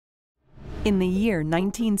In the year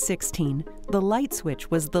 1916, the light switch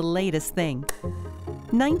was the latest thing.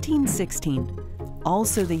 1916,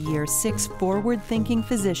 also the year 6 forward-thinking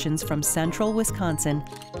physicians from central Wisconsin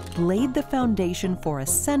laid the foundation for a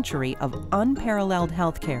century of unparalleled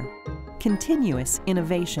healthcare, continuous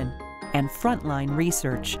innovation, and frontline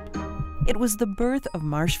research. It was the birth of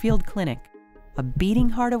Marshfield Clinic, a beating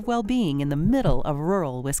heart of well-being in the middle of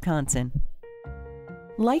rural Wisconsin.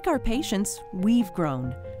 Like our patients, we've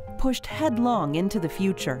grown, pushed headlong into the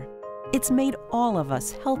future. It's made all of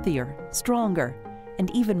us healthier, stronger,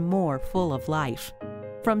 and even more full of life.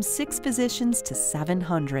 From 6 physicians to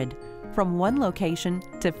 700, from 1 location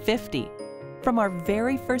to 50. From our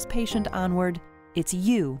very first patient onward, it's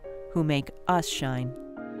you who make us shine.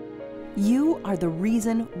 You are the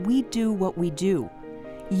reason we do what we do.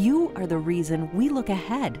 You are the reason we look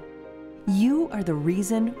ahead. You are the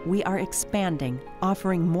reason we are expanding,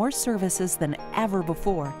 offering more services than ever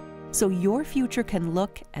before, so your future can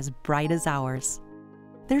look as bright as ours.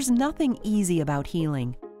 There's nothing easy about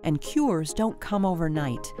healing, and cures don't come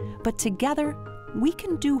overnight, but together, we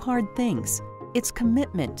can do hard things. It's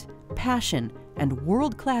commitment, passion, and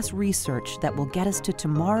world-class research that will get us to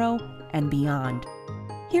tomorrow and beyond.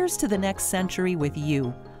 Here's to the next century with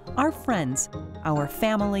you, our friends, our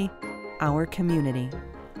family, our community.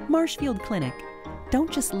 Marshfield Clinic.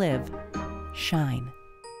 Don't just live, shine.